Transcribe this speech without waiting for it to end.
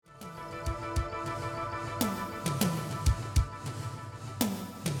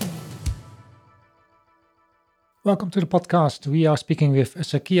welcome to the podcast. We are speaking with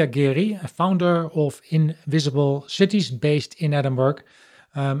Zakia Guery, a founder of Invisible Cities based in Edinburgh.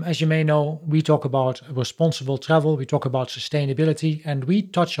 As you may know, we talk about responsible travel, we talk about sustainability, and we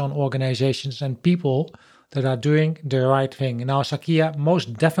touch on organizations and people that are doing the right thing. And now Zakia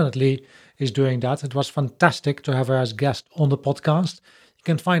most definitely is doing that. It was fantastic to have her as guest on the podcast. You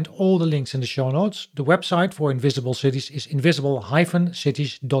can find all the links in the show notes. The website for Invisible Cities is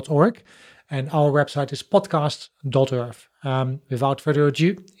invisible-cities.org. And our website is podcast.earth. Without further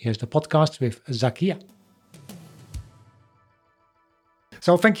ado, here's the podcast with Zakia.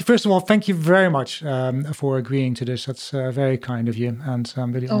 So first of all, thank you very much for agreeing to this. That's very kind of you. And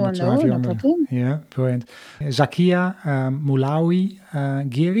I'm really honored to have you on. Problem. Yeah, brilliant. Zakia Moulaoui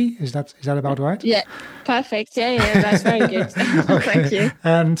Guery, is that about right? Yeah, perfect. Yeah, that's very good. Okay. Thank you.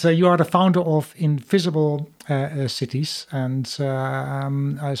 And you are the founder of Invisible Cities. And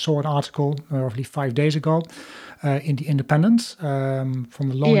I saw an article roughly 5 days ago in The Independent from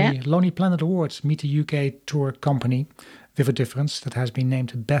the Lonely Planet Awards, Meet the UK Tour Company with a Difference, that has been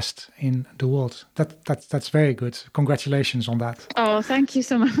named best in the world. That's very good. Congratulations on that. Oh, thank you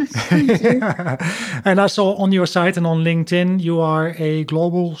so much. Thank you. And I saw on your site and on LinkedIn, you are a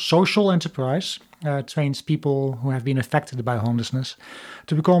global social enterprise, trains people who have been affected by homelessness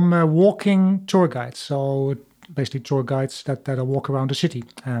to become walking tour guides. So basically tour guides that walk around the city,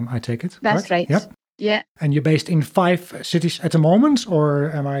 I take it. That's right. Yep. Yeah. And you're based in 5 cities at the moment,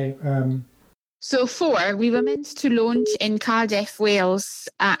 or am I... So 4, we were meant to launch in Cardiff, Wales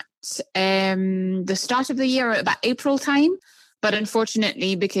at the start of the year, about April time. But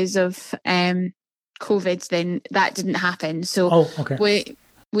unfortunately, because of COVID, then that didn't happen. So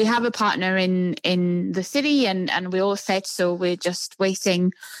we have a partner in the city and we're all set. So we're just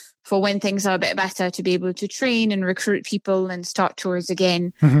waiting for when things are a bit better to be able to train and recruit people and start tours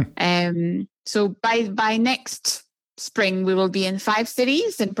again. Mm-hmm. So by next spring, we will be in 5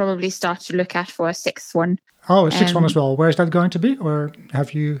 cities and probably start to look at for a 6th one. Oh, a 6th one as well. Where is that going to be? Or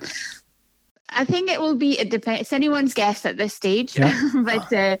have you... I think it will be, it depends. It's anyone's guess at this stage. Yeah.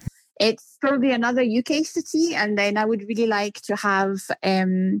 But it's probably another UK city. And then I would really like to have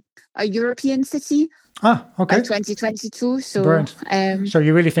a European city. Ah, okay. By 2022. So, so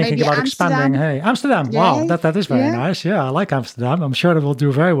you're really thinking about expanding. Hey, Amsterdam. Yeah. Wow, that is very nice. Yeah, I like Amsterdam. I'm sure that will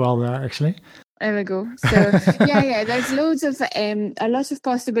do very well there, actually. There we go. So there's loads of a lot of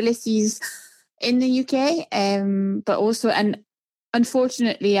possibilities in the UK, but also, and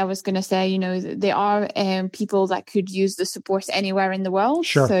unfortunately, I was going to say, there are people that could use the support anywhere in the world.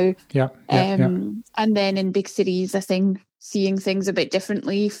 Sure. So and then in big cities, I think seeing things a bit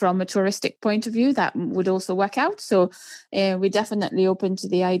differently from a touristic point of view, that would also work out. So we're definitely open to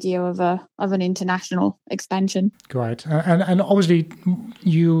the idea of an international expansion. Great. And obviously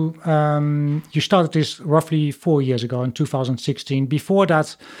you started this roughly 4 years ago in 2016. Before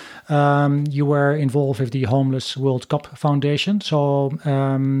that, you were involved with the Homeless World Cup Foundation. So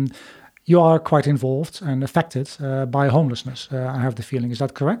you are quite involved and affected by homelessness. I have the feeling. Is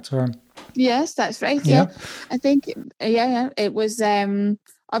that correct? Or? Yes, that's right. Yeah. I think, it was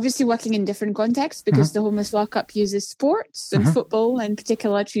obviously working in different contexts because the Homeless World Cup uses sports and football in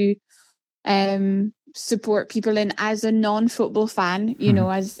particular to support people. And as a non-football fan,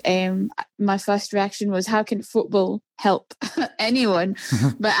 as my first reaction was, how can football help anyone?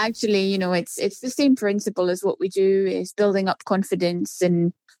 But actually, it's the same principle as what we do, is building up confidence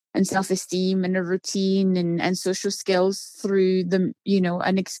and self-esteem and a routine and social skills through the,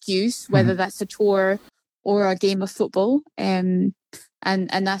 an excuse, whether that's a tour or a game of football. And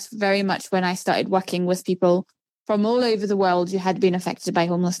that's very much when I started working with people from all over the world who had been affected by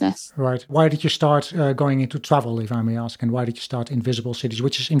homelessness. Right. Why did you start going into travel, if I may ask? And why did you start Invisible Cities,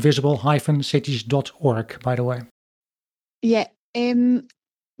 which is invisible-cities.org, by the way? Yeah.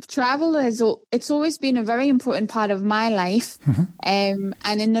 Travel it's always been a very important part of my life. And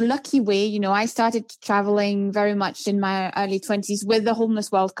in a lucky way, I started traveling very much in my early 20s with the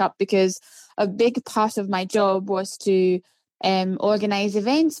Homeless World Cup, because a big part of my job was to organize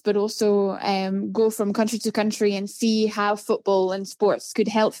events, but also go from country to country and see how football and sports could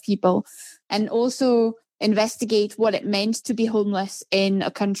help people, and also investigate what it meant to be homeless in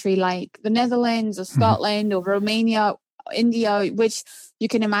a country like the Netherlands or Scotland or Romania, India, which you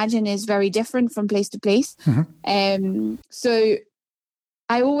can imagine is very different from place to place. So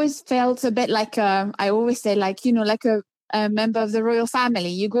I always felt a bit like I always say, like a member of the royal family.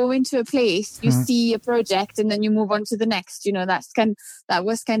 You go into a place, you see a project, and then you move on to the next. That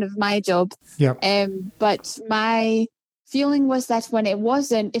was kind of my job. But my feeling was that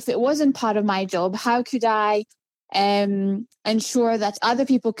if it wasn't part of my job, how could I ensure that other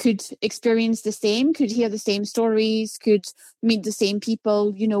people could experience the same, could hear the same stories, could meet the same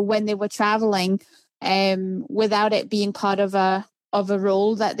people, when they were traveling, without it being part of a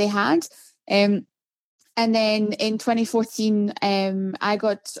role that they had. And then in 2014, I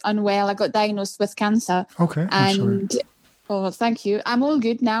got unwell. I got diagnosed with cancer. Okay, I'm sorry. Oh, thank you. I'm all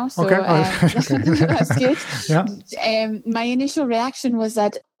good now. So okay. that's good. Yeah. My initial reaction was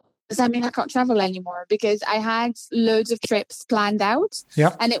that, does that mean I can't travel anymore? Because I had loads of trips planned out.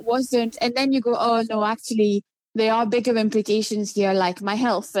 Yeah. And it wasn't. And then you go, oh, no, actually, there are bigger implications here, like my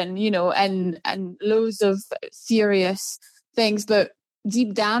health and, and loads of serious things. But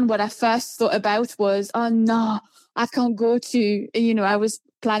deep down, what I first thought about was, oh, no, I can't go to, I was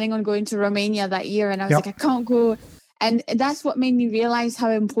planning on going to Romania that year. And I was like, I can't go. And that's what made me realize how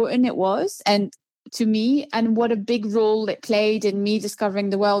important it was and to me and what a big role it played in me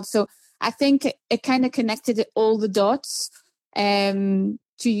discovering the world. So I think it kind of connected all the dots to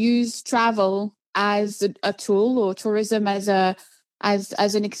use travel as a tool, or tourism as an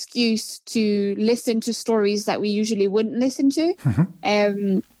excuse to listen to stories that we usually wouldn't listen to.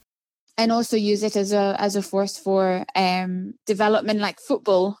 And also use it as a force for development, like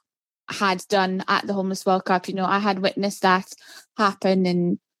football had done at the Homeless World Cup. I had witnessed that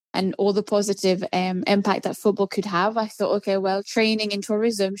happen and all the positive impact that football could have. I thought, okay, well, training in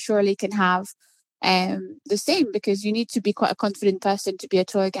tourism surely can have the same, because you need to be quite a confident person to be a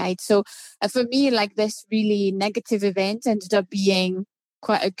tour guide. So for me, like, this really negative event ended up being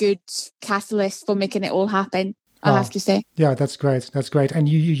quite a good catalyst for making it all happen. I have to say. Yeah, that's great. That's great. And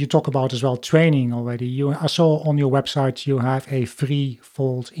you talk about as well training already. I saw on your website you have a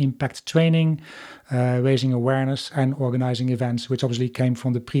threefold impact training, raising awareness and organizing events, which obviously came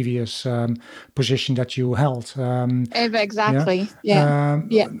from the previous position that you held. Exactly. Yeah.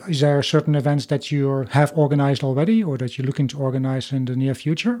 Is there certain events that you have organized already, or that you're looking to organize in the near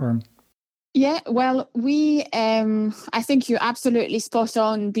future? Or? Yeah, well, we, I think you're absolutely spot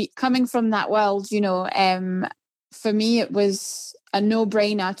on. Coming from that world, for me, it was a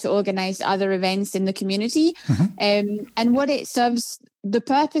no-brainer to organize other events in the community. And what it serves, the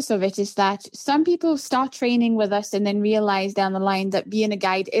purpose of it is that some people start training with us and then realize down the line that being a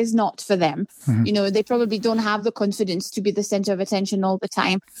guide is not for them. They probably don't have the confidence to be the center of attention all the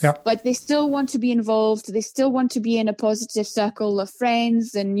time, but they still want to be involved. They still want to be in a positive circle of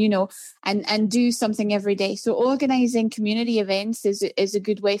friends and, and do something every day. So organizing community events is a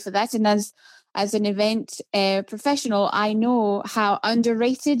good way for that. And as an event professional, I know how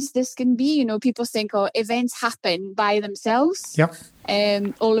underrated this can be. People think, oh, events happen by themselves.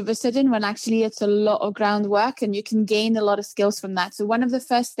 All of a sudden, when actually it's a lot of groundwork and you can gain a lot of skills from that. So one of the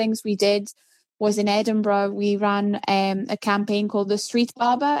first things we did was in Edinburgh. We ran a campaign called the Street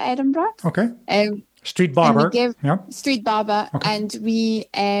Barber Edinburgh. Okay. Street Barber. Street Barber. Okay. And we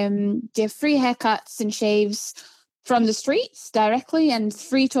give free haircuts and shaves from the streets directly, and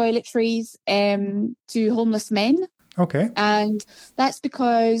free toiletries to homeless men. Okay. And that's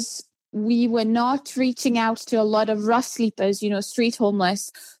because we were not reaching out to a lot of rough sleepers, street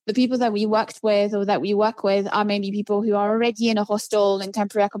homeless. The people that we worked with or that we work with are maybe people who are already in a hostel, in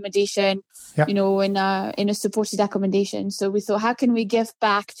temporary accommodation, in a supported accommodation. So we thought, how can we give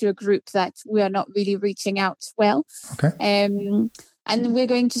back to a group that we are not really reaching out well? Okay. And we're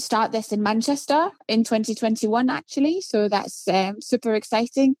going to start this in Manchester in 2021, actually. So that's super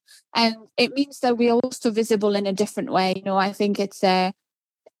exciting. And it means that we're also visible in a different way. I think it's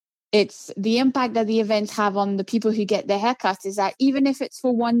the impact that the events have on the people who get their haircut is that even if it's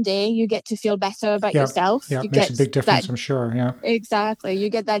for one day, you get to feel better about yourself. Yeah, it makes a big difference, I'm sure. Yeah, exactly. You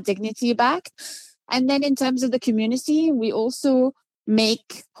get that dignity back. And then in terms of the community, we also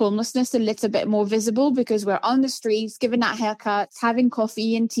make homelessness a little bit more visible because we're on the streets, giving out haircuts, having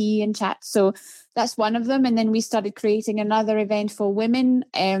coffee and tea and chat. So that's one of them. And then we started creating another event for women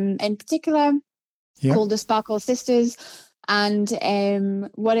in particular called the Sparkle Sisters. And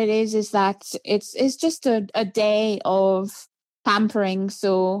what it is that it's just a day of pampering.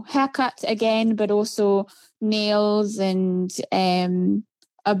 So haircut again, but also nails and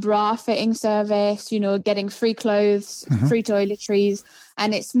a bra fitting service, getting free clothes, free toiletries.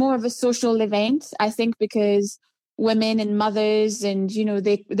 And it's more of a social event, I think, because women and mothers and,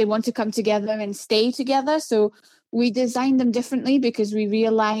 they want to come together and stay together. So we designed them differently because we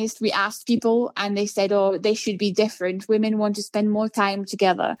asked people and they said, oh, they should be different. Women want to spend more time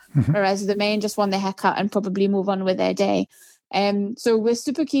together, whereas the men just want their haircut and probably move on with their day. So we're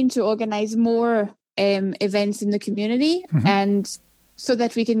super keen to organize more events in the community and so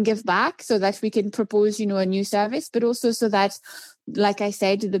that we can give back, so that we can propose, a new service, but also so that like I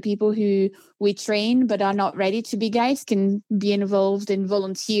said, the people who we train but are not ready to be guides can be involved and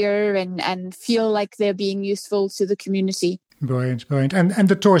volunteer and feel like they're being useful to the community. Brilliant, brilliant. And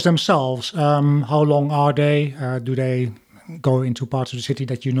the tours themselves, how long are they? Do they go into parts of the city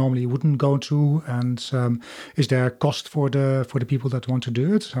that you normally wouldn't go to? And is there a cost for the people that want to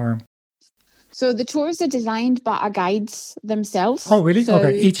do it? Or? So the tours are designed by our guides themselves. Oh, really? So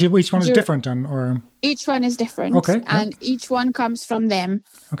okay. Each one is different then, or? Each one is different. Okay. And each one comes from them.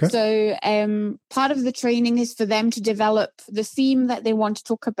 Okay. So part of the training is for them to develop the theme that they want to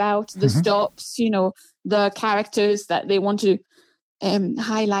talk about, the stops, the characters that they want to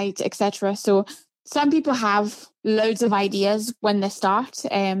highlight, etc. So some people have loads of ideas when they start,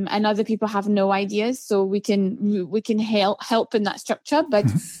 and other people have no ideas. So we can help in that structure, but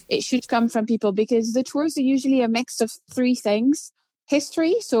it should come from people, because the tours are usually a mix of three things.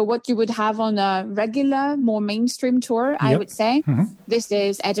 History, so what you would have on a regular, more mainstream tour, I would say. This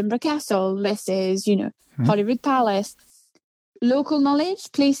is Edinburgh Castle. This is, Holyrood Palace. Local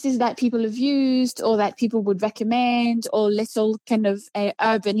knowledge, places that people have used or that people would recommend, or little kind of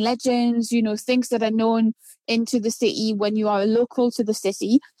urban legends, things that are known into the city when you are local to the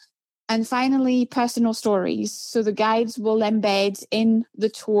city. And finally, personal stories. So the guides will embed in the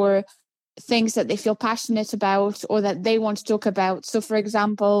tour things that they feel passionate about or that they want to talk about. So, for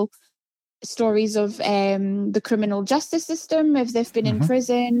example, stories of the criminal justice system, if they've been in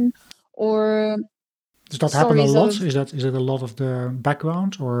prison, or... Does that happen a lot? Is it a lot of the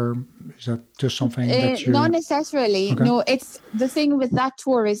background, or is that just something that you... Not necessarily. Okay. No, it's the thing with that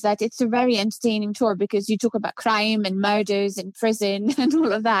tour is that it's a very entertaining tour, because you talk about crime and murders and prison and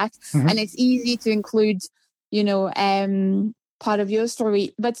all of that. And it's easy to include, part of your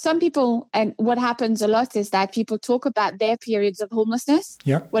story. But some people, and what happens a lot is that people talk about their periods of homelessness,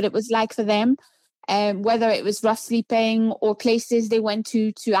 what it was like for them, whether it was rough sleeping or places they went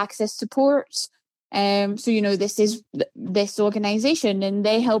to access support. So, this is this organization, and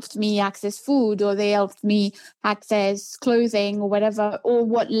they helped me access food, or they helped me access clothing or whatever, or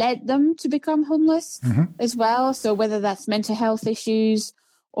what led them to become homeless as well. So whether that's mental health issues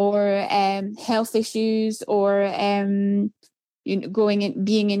or health issues, or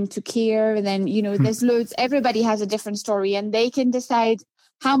being into care, and then there's loads. Everybody has a different story, and they can decide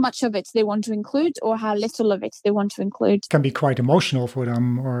how much of it they want to include or how little of it they want to include. Can be quite emotional for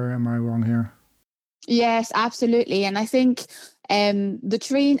them, or am I wrong here? Yes, absolutely. And I think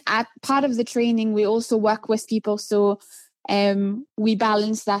part of the training, we also work with people, so we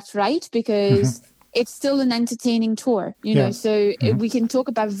balance that, right? Because it's still an entertaining tour, so we can talk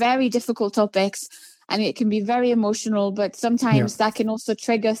about very difficult topics, and it can be very emotional, but sometimes that can also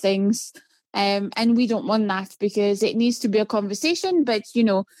trigger things. And we don't want that, because it needs to be a conversation. But,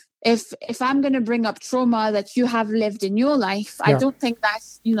 if I'm going to bring up trauma that you have lived in your life, I don't think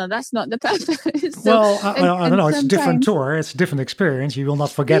that's not the purpose. I don't know. It's a different tour. It's a different experience. You will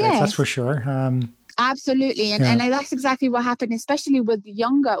not forget it. That's for sure. Absolutely. And that's exactly what happened, especially with the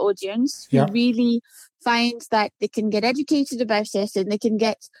younger audience who really find that they can get educated about it, and they can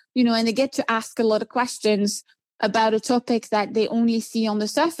get, and they get to ask a lot of questions about a topic that they only see on the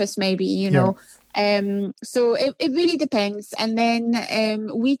surface, maybe, so it really depends. And then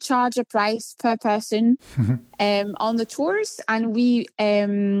we charge a price per person on the tours, and we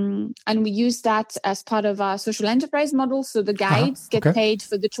use that as part of our social enterprise model. So the guides get paid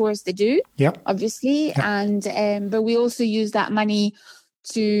for the tours they do, obviously, and but we also use that money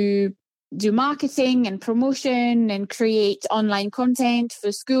to do marketing and promotion and create online content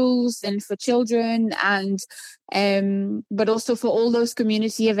for schools and for children, and but also for all those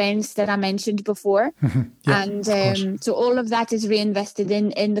community events that I mentioned before. So all of that is reinvested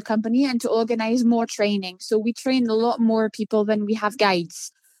in the company, and to organize more training. So we train a lot more people than we have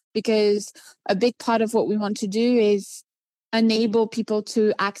guides, because a big part of what we want to do is enable people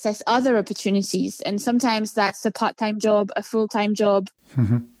to access other opportunities. And sometimes that's a part-time job, a full-time job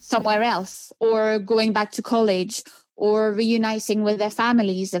somewhere else, or going back to college, or reuniting with their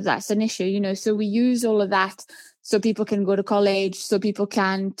families if that's an issue, So we use all of that so people can go to college, so people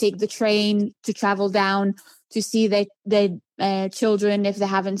can take the train to travel down to see their children if they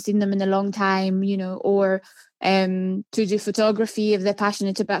haven't seen them in a long time, or to do photography if they're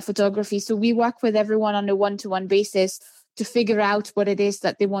passionate about photography. So we work with everyone on a one-to-one basis to figure out what it is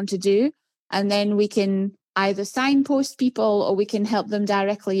that they want to do. And then we can either signpost people, or we can help them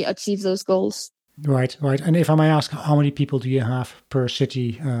directly achieve those goals. Right. And if I may ask, how many people do you have per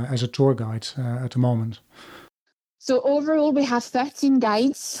city as a tour guide at the moment? So overall, we have 13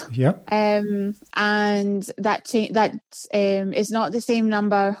 guides. And that is not the same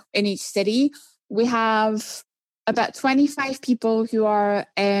number in each city. We have about 25 people who are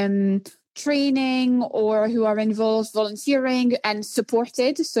training or who are involved volunteering and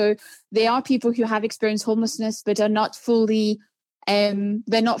supported. So they are people who have experienced homelessness but are not fully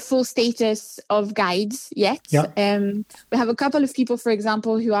they're not full status of guides yet. We have a couple of people, for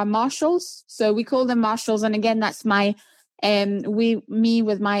example, who are marshals. So we call them marshals, and again, that's my me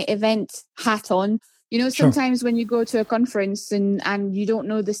with my event hat on. Sometimes when you go to a conference and you don't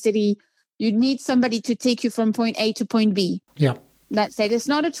know the city, you need somebody to take you from point A to point B. That's it. It's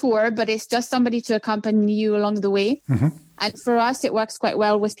not a tour, but it's just somebody to accompany you along the way. And for us, it works quite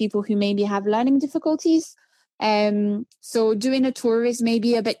well with people who maybe have learning difficulties. So doing a tour is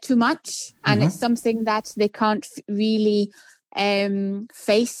maybe a bit too much, and it's something that they can't really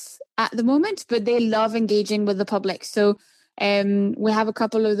face at the moment, but they love engaging with the public. So we have a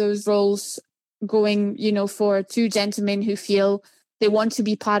couple of those roles going, for two gentlemen who feel they want to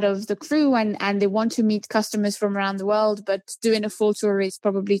be part of the crew and they want to meet customers from around the world, but doing a full tour is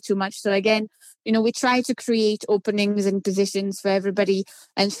probably too much. So again, we try to create openings and positions for everybody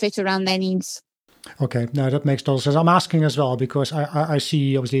and fit around their needs. Okay, no, that makes total sense. I'm asking as well because I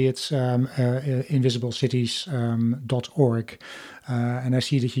see, obviously, it's invisibleCities.org, and I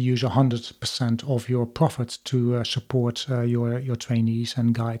see that you use 100% of your profit to support your trainees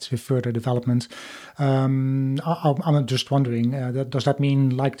and guides with further development. I'm just wondering, does that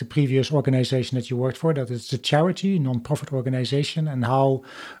mean, like the previous organization that you worked for, that it's a charity, non-profit organization, and how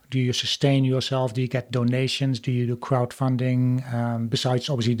do you sustain yourself? Do you get donations? Do you do crowdfunding,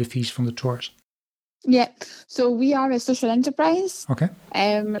 besides, obviously, the fees from the tours? Yeah, so we are a social enterprise. Okay.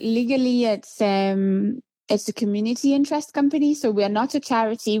 Legally, it's a community interest company, so we are not a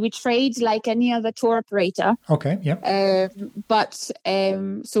charity. We trade like any other tour operator. Okay. Yeah.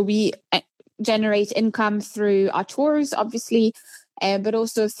 So we generate income through our tours, obviously, but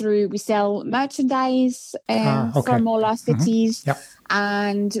also we sell merchandise from all our cities. Yeah.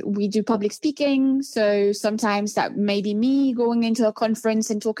 And we do public speaking. So sometimes that may be me going into a conference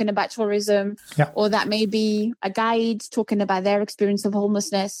and talking about tourism, or that may be a guide talking about their experience of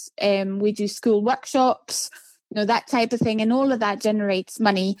homelessness. We do school workshops, that type of thing. And all of that generates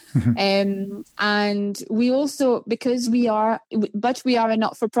money. And we also, because we are a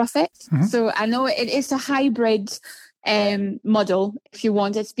not-for-profit. So I know it is a hybrid model, if you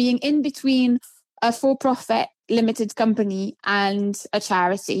want. It's being in between a for-profit limited company and a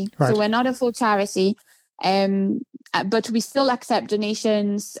charity. Right. So we're not a full charity, but we still accept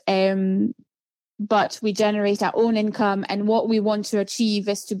donations, but we generate our own income. And what we want to achieve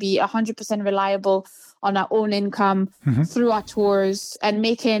is to be 100% reliable on our own income through our tours, and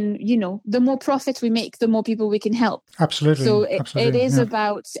making, the more profit we make, the more people we can help. Absolutely. So it is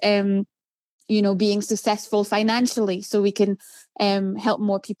about, being successful financially so we can help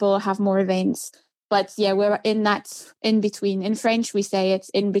more people have more events. But yeah, we're in that in between. In French, we say it's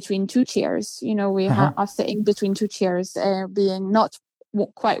in between two chairs. We are sitting between two chairs, being not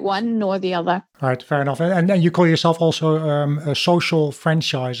quite one nor the other. Right, fair enough. And you call yourself also a social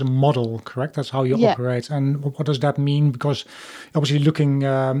franchise model, correct? That's how you operate. And what does that mean? Because obviously you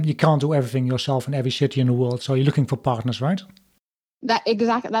can't do everything yourself in every city in the world. So you're looking for partners, right?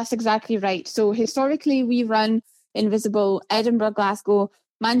 That's exactly right. So historically, we run Invisible Edinburgh, Glasgow,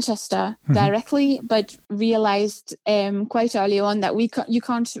 Manchester directly, but realized quite early on that you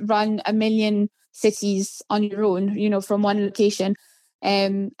can't run a million cities on your own, from one location.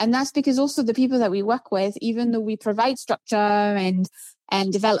 And that's because also the people that we work with, even though we provide structure and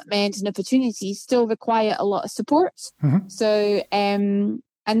development and opportunities, still require a lot of support. So, and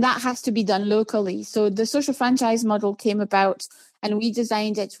that has to be done locally. So the social franchise model came about, and we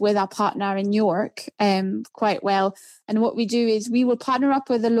designed it with our partner in York quite well. And what we do is we will partner up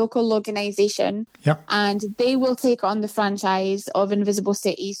with a local organization, and they will take on the franchise of Invisible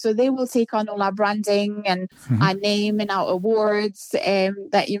City. So they will take on all our branding and our name and our awards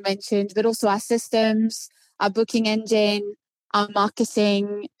that you mentioned, but also our systems, our booking engine, our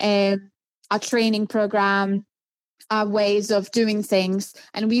marketing, our training program, our ways of doing things,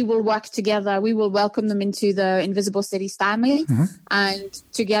 and we will work together. We will welcome them into the Invisible Cities family, and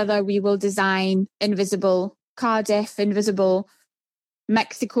together we will design Invisible Cardiff, Invisible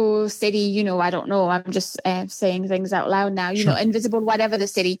Mexico City, I don't know, I'm just saying things out loud now, Invisible whatever the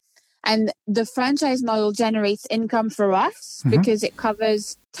city. And the franchise model generates income for us because it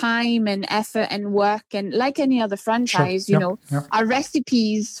covers time and effort and work, and like any other franchise, our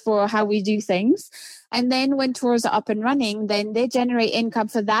recipes for how we do things. And then when tours are up and running, then they generate income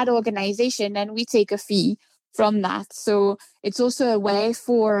for that organization, and we take a fee from that. So it's also a way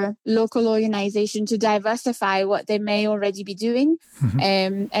for local organizations to diversify what they may already be doing,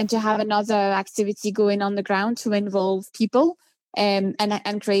 and to have another activity going on the ground to involve people, and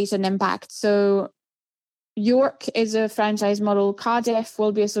create an impact. So York is a franchise model. Cardiff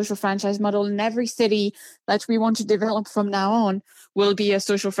will be a social franchise model. And every city that we want to develop from now on will be a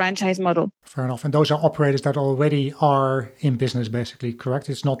social franchise model. Fair enough. And those are operators that already are in business, basically, correct?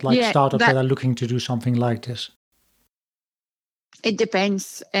 It's not like startups that are looking to do something like this. It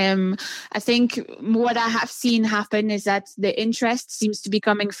depends. I think what I have seen happen is that the interest seems to be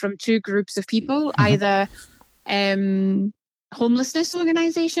coming from two groups of people, either homelessness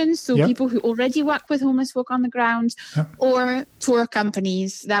organizations, so people who already work with homeless folk on the ground, or tour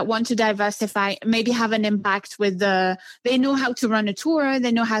companies that want to diversify, maybe have an impact with they know how to run a tour,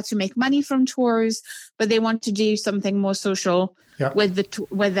 they know how to make money from tours, but they want to do something more social with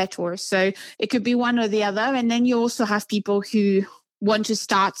their tours. So it could be one or the other. And then you also have people who want to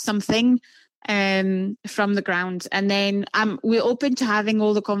start something from the ground. And then we're open to having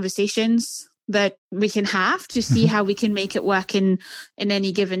all the conversations that we can have to see how we can make it work in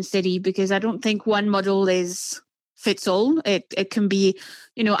any given city, because I don't think one model fits all. It can be,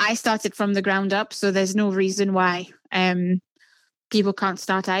 I started from the ground up, so there's no reason why people can't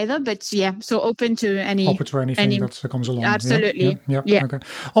start either. But so open to anything that comes along. Absolutely. Yeah. Okay.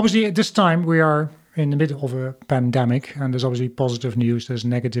 Obviously, at this time we are in the middle of a pandemic, and there's obviously positive news, there's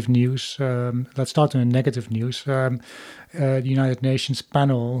negative news. Let's start with negative news. The United Nations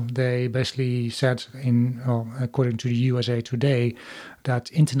panel, they basically said, according to the USA Today,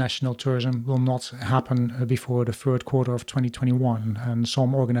 that international tourism will not happen before the third quarter of 2021. And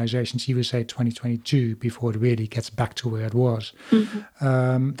some organizations even say 2022 before it really gets back to where it was.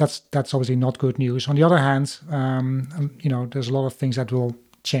 That's obviously not good news. On the other hand, there's a lot of things that will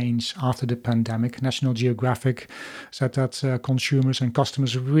change after the pandemic. National Geographic said that consumers and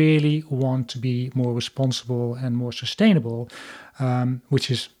customers really want to be more responsible and more sustainable,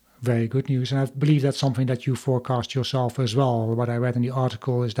 which is very good news. And I believe that's something that you forecast yourself as well. What I read in the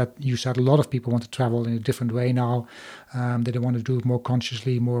article is that you said a lot of people want to travel in a different way now, that they want to do it more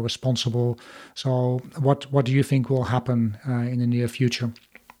consciously, more responsible. So what do you think will happen in the near future?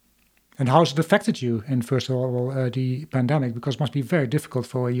 And how has it affected you in, first of all, the pandemic? Because it must be very difficult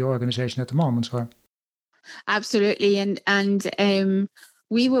for your organization at the moment. So. Absolutely. And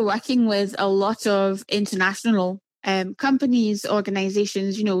we were working with a lot of international companies,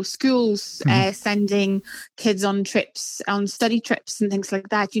 organizations, schools sending kids on trips, on study trips and things like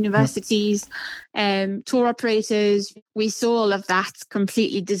that, universities, tour operators. We saw all of that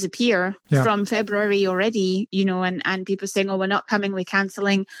completely disappear from February already, and people saying, oh, we're not coming, we're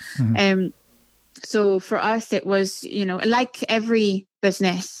cancelling. So for us, it was, like every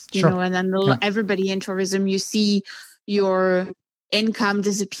business, and then everybody in tourism, you see your income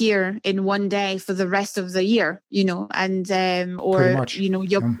disappear in one day for the rest of the year, and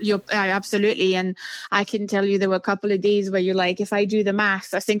absolutely. And I can tell you there were a couple of days where you're like, if I do the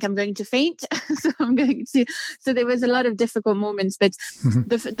maths, I think I'm going to faint. So there was a lot of difficult moments, but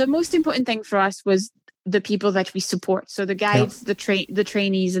the most important thing for us was the people that we support. So the guides, the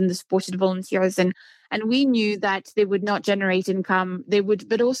trainees and the supported volunteers. And we knew that they would not generate income. They would,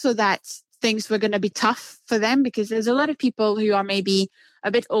 but also that things were going to be tough for them, because there's a lot of people who are maybe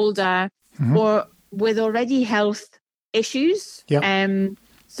a bit older or with already health issues.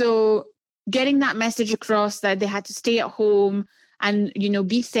 So getting that message across that they had to stay at home and,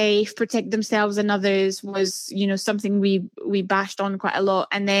 be safe, protect themselves and others was, something we bashed on quite a lot.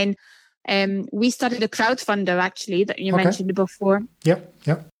 And then we started a crowdfunder, actually, that you mentioned before.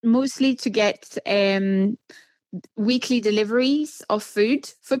 Mostly to get weekly deliveries of food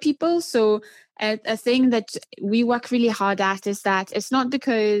for people. So a thing that we work really hard at is that it's not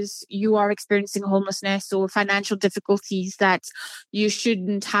because you are experiencing homelessness or financial difficulties that you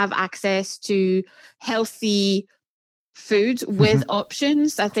shouldn't have access to healthy food with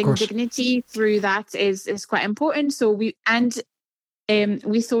options. I think dignity through that is quite important. So we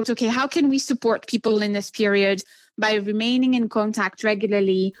thought, okay, how can we support people in this period by remaining in contact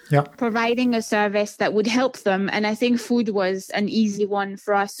regularly, providing a service that would help them? And I think food was an easy one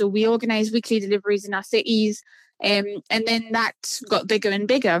for us. So we organized weekly deliveries in our cities, and then that got bigger and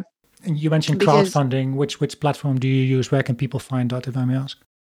bigger. And you mentioned crowdfunding. Which platform do you use? Where can people find that, if I may ask?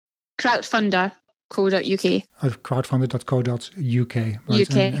 Crowdfunder.co.uk. Crowdfunder.co.uk.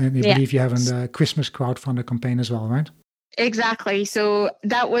 Right? And I believe you have a Christmas crowdfunder campaign as well, right? Exactly. So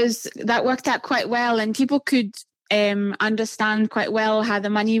that worked out quite well, and people could understand quite well how the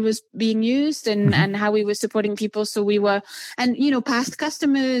money was being used and how we were supporting people. So we were, and, past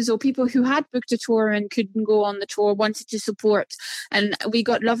customers or people who had booked a tour and couldn't go on the tour wanted to support. And we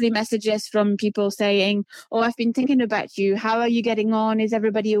got lovely messages from people saying, oh, I've been thinking about you. How are you getting on? Is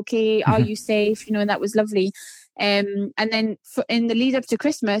everybody okay? Are you safe? And that was lovely. And then in the lead up to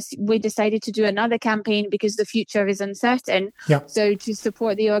Christmas, we decided to do another campaign because the future is uncertain. Yeah. So to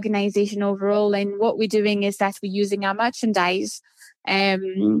support the organization overall, and what we're doing is that we're using our merchandise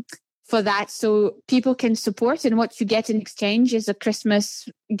for that, so people can support. And what you get in exchange is a Christmas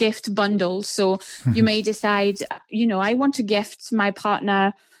gift bundle. So you may decide, I want to gift my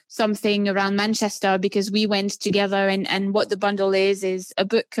partner something around Manchester because we went together, and what the bundle is a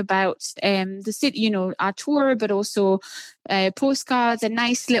book about the city, our tour, but also postcards and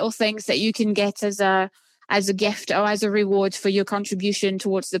nice little things that you can get as a gift or as a reward for your contribution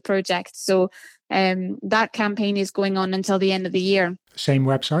towards the project. So that campaign is going on until the end of the year. Same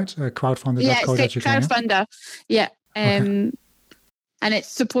website, crowdfunder.co.uk. Yeah, Crowdfunder. Yeah. And it's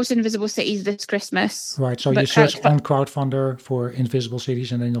Support Invisible Cities this Christmas. Right. So you search on Crowdfunder for Invisible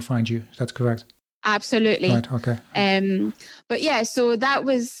Cities and then you'll find you. Is that correct? Absolutely. Right. Okay. But yeah, so that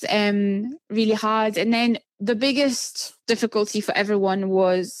was really hard. And then the biggest difficulty for everyone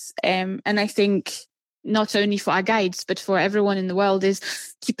was, and I think not only for our guides, but for everyone in the world, is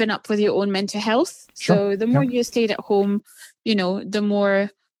keeping up with your own mental health. Sure. So the more you stayed at home, the more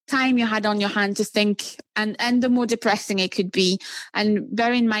time you had on your hand to think, and the more depressing it could be. And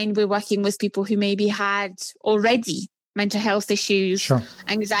bear in mind, we're working with people who maybe had already mental health issues, sure,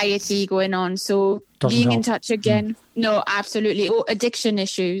 anxiety going on. So doesn't being help. in touch again, no, absolutely. Or addiction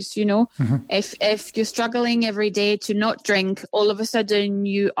issues, if you're struggling every day to not drink, all of a sudden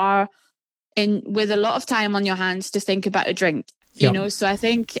you are in with a lot of time on your hands to think about a drink, So I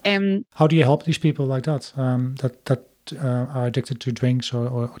think how do you help these people like that that are addicted to drinks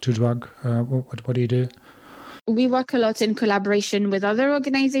or to drug? What do you do? We work a lot in collaboration with other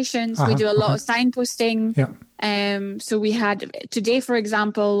organizations. We do a lot of signposting. Yeah. So we had today, for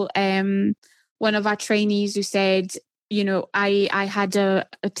example, one of our trainees who said, I had a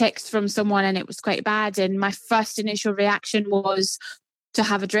text from someone and it was quite bad, and my first initial reaction was to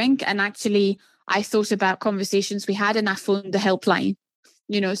have a drink. And actually, I thought about conversations we had and I phoned the helpline.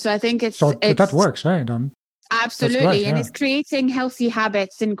 So I think it's that works, right? Absolutely. Great, yeah. And it's creating healthy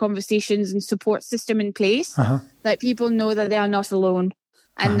habits and conversations and support system in place that people know that they are not alone.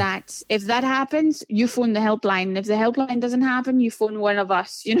 And that if that happens, you phone the helpline. And if the helpline doesn't happen, you phone one of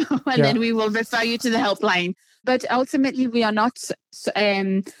us, and then we will refer you to the helpline. But ultimately, we are not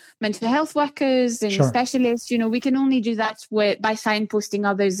mental health workers and specialists. We can only do that by signposting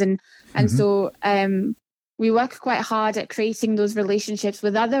others. And so we work quite hard at creating those relationships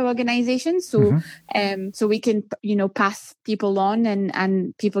with other organizations. So so we can, pass people on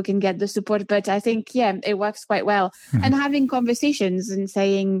and people can get the support. But I think, it works quite well. And having conversations and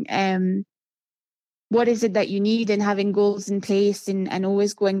saying, what is it that you need, and having goals in place and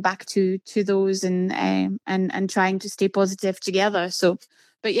always going back to those and trying to stay positive together. So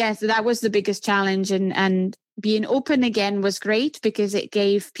that was the biggest challenge, and being open again was great because it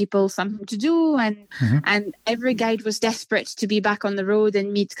gave people something to do, and every guide was desperate to be back on the road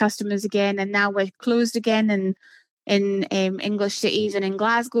and meet customers again. And now we're closed again in English cities and in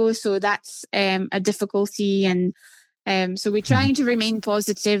Glasgow. So that's a difficulty. And so we're trying to remain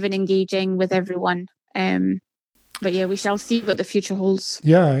positive and engaging with everyone. But we shall see what the future holds.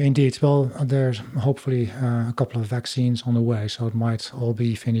 Yeah, indeed. Well, there's hopefully a couple of vaccines on the way, so it might all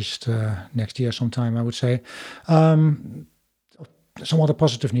be finished next year sometime, I would say. Some other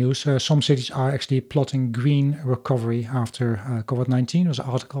positive news. Some cities are actually plotting green recovery after COVID-19. There's an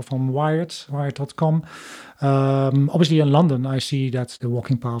article from Wired.com. Obviously in London, I see that the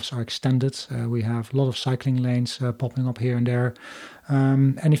walking paths are extended. We have a lot of cycling lanes popping up here and there.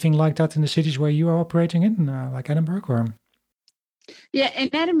 Anything like that in the cities where you are operating in, like Edinburgh? Or? Yeah,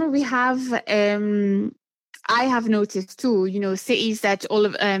 in Edinburgh we have... I have noticed too, cities that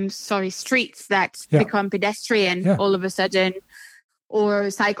streets that become pedestrian all of a sudden, or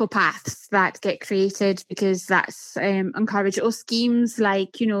cycle paths that get created because that's encouraged, or schemes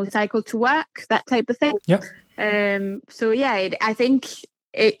like, cycle to work, that type of thing. Yeah. I think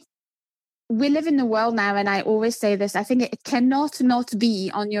we live in the world now, and I always say this, I think it cannot not be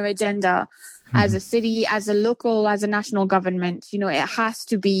on your agenda as a city, as a local, as a national government. It has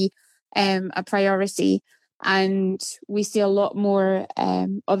to be a priority. And we see a lot more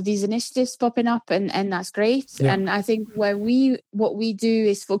of these initiatives popping up, and that's great. Yeah. And I think what we do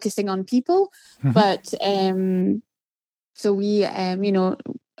is focusing on people, but so we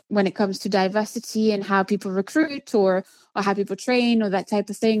when it comes to diversity and how people recruit or how people train or that type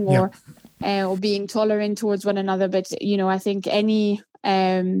of thing, or being tolerant towards one another. But I think any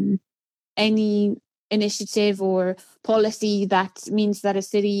initiative or policy that means that a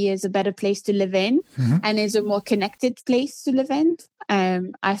city is a better place to live in and is a more connected place to live in,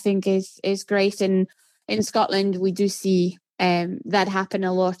 I think is great. And in Scotland, we do see that happen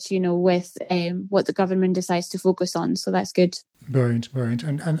a lot, with what the government decides to focus on. So that's good. Brilliant.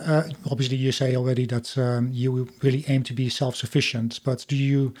 And obviously you say already that you really aim to be self-sufficient, but do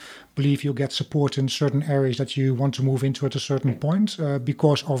you believe you'll get support in certain areas that you want to move into at a certain point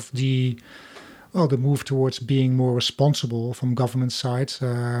because of the move towards being more responsible from government side?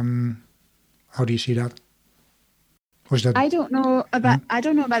 How do you see that? I don't know about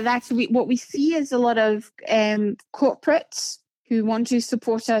that. So what we see is a lot of corporates who want to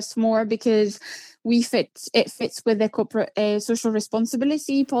support us more because it fits with their corporate social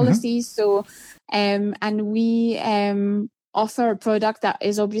responsibility policies. So and we offer a product that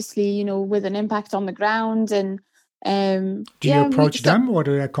is obviously with an impact on the ground. And do you approach them, or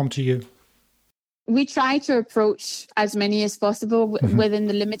do they come to you? We try to approach as many as possible within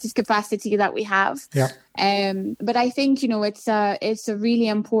the limited capacity that we have. Yeah. But I think, it's a really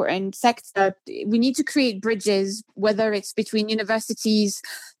important sector. We need to create bridges, whether it's between universities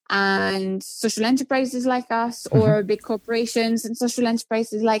and social enterprises like us, or big corporations and social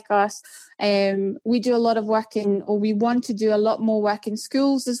enterprises like us. We do a lot of work we want to do a lot more work in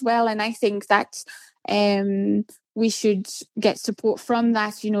schools as well. And I think that we should get support from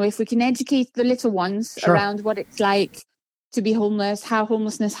that. If we can educate the little ones around what it's like to be homeless, how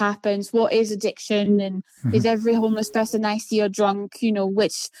homelessness happens, what is addiction, and is every homeless person I see a drunk,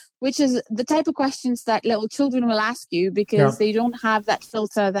 which is the type of questions that little children will ask you because they don't have that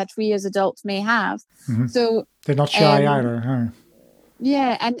filter that we as adults may have. So they're not shy either, huh?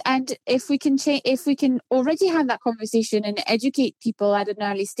 Yeah, and if we can already have that conversation and educate people at an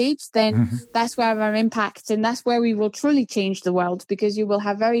early stage, then that's where our impact, and that's where we will truly change the world, because you will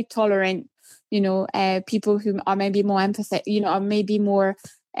have very tolerant, people who are maybe more empathetic, are maybe more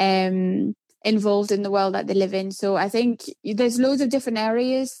involved in the world that they live in. So I think there's loads of different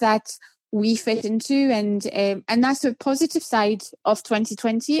areas that we fit into, and that's the positive side of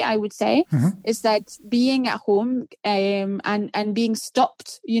 2020, I would say, is that being at home and being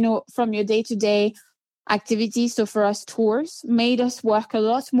stopped, from your day-to-day activities. So for us, tours made us work a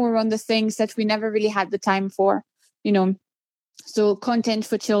lot more on the things that we never really had the time for, so content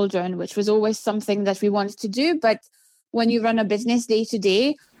for children, which was always something that we wanted to do. But when you run a business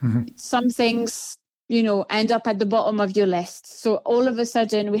day-to-day, some things end up at the bottom of your list. So all of a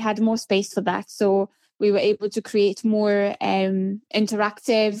sudden we had more space for that. So we were able to create more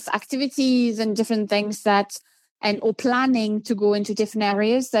interactive activities and different things or planning to go into different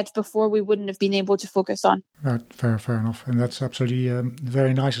areas that before we wouldn't have been able to focus on. Right, fair enough. And that's absolutely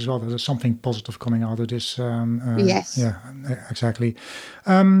very nice as well. There's something positive coming out of this. Yes. Yeah, exactly.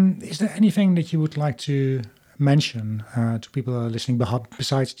 Is there anything that you would like to mention to people who are listening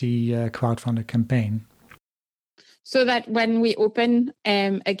besides the crowdfunder campaign? So that when we open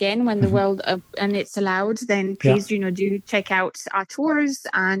again, when the world and it's allowed, then please do check out our tours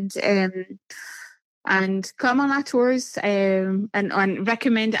and come on our tours and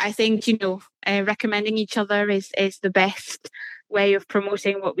recommend. I think recommending each other is the best way of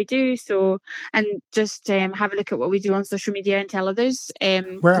promoting what we do. So, and just have a look at what we do on social media and tell others.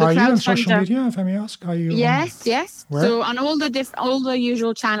 Where are you on social media, if I may ask? Are you? Yes. Where? So on all the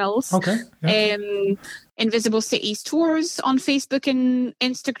usual channels. Okay. Yeah. Invisible Cities Tours on Facebook and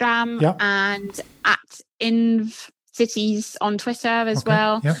Instagram, and at Inv Cities on Twitter as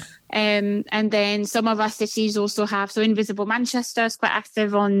well. Yeah. And then some of our cities also have, so Invisible Manchester is quite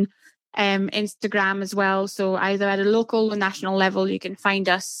active on Instagram as well. So either at a local or national level, you can find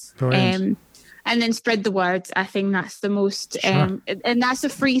us. And then spread the word. I think that's the most, and that's a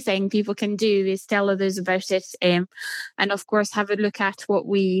free thing people can do, is tell others about it. And of course, have a look at what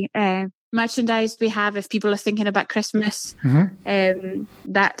we merchandise we have. If people are thinking about Christmas,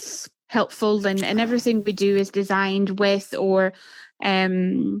 that's helpful. And everything we do is designed with our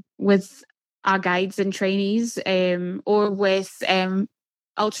guides and trainees, or with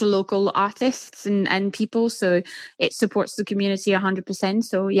ultra local artists and people, so it supports the community 100%.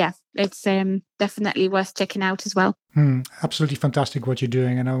 So yeah, it's definitely worth checking out as well. Absolutely fantastic what you're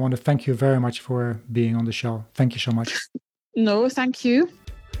doing, and I want to thank you very much for being on the show. Thank you so much. No, thank you.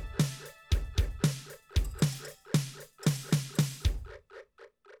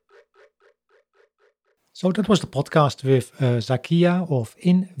 So that was the podcast with Zakia of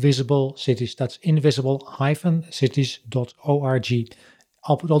Invisible Cities. That's invisible-cities.org.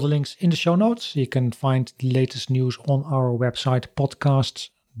 I'll put all the links in the show notes. You can find the latest news on our website,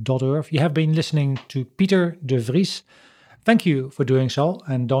 podcasts.earth. You have been listening to Peter de Vries. Thank you for doing so,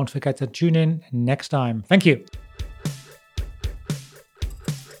 and don't forget to tune in next time. Thank you.